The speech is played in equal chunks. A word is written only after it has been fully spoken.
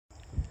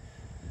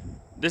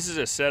This is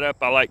a setup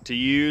I like to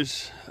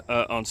use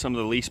on some of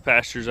the lease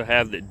pastures I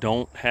have that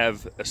don't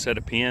have a set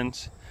of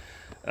pens.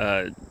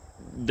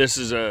 This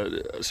is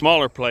a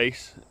smaller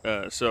place,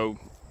 so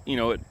you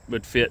know it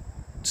would fit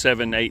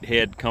 7-8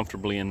 head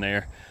comfortably in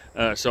there.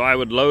 So I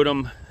would load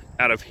them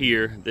out of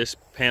here. This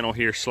panel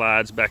here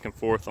slides back and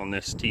forth on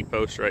this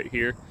T-post right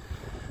here.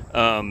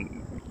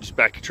 Just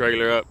back your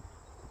trailer up,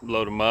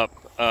 load them up.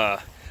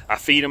 I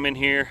feed them in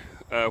here.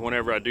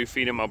 Whenever I do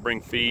feed them, I'll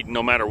bring feed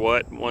no matter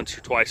what, once or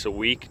twice a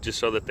week, just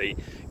so that they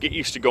get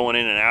used to going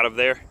in and out of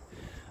there.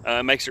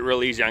 It makes it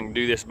real easy. I can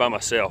do this by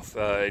myself,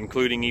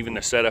 including even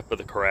the setup of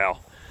the corral.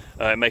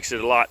 It makes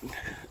it a lot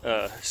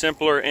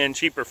simpler and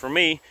cheaper for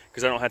me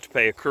because I don't have to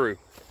pay a crew.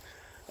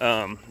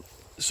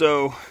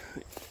 So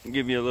I'll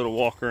give you a little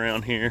walk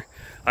around here.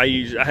 I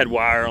had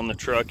wire on the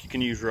truck. You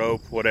can use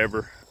rope,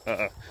 whatever.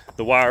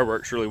 The wire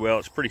works really well.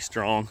 It's pretty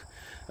strong.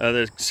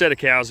 The set of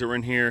cows that were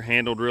in here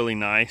handled really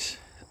nice.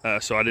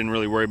 So I didn't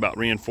really worry about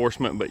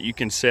reinforcement, but you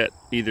can set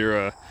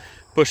either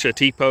push a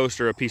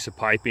T-post or a piece of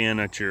pipe in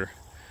at your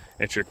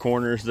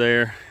corners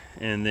there,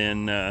 and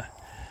then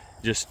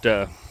just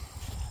kind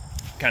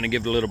of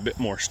give it a little bit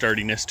more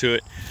sturdiness to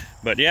it.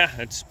 But yeah,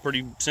 it's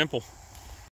pretty simple.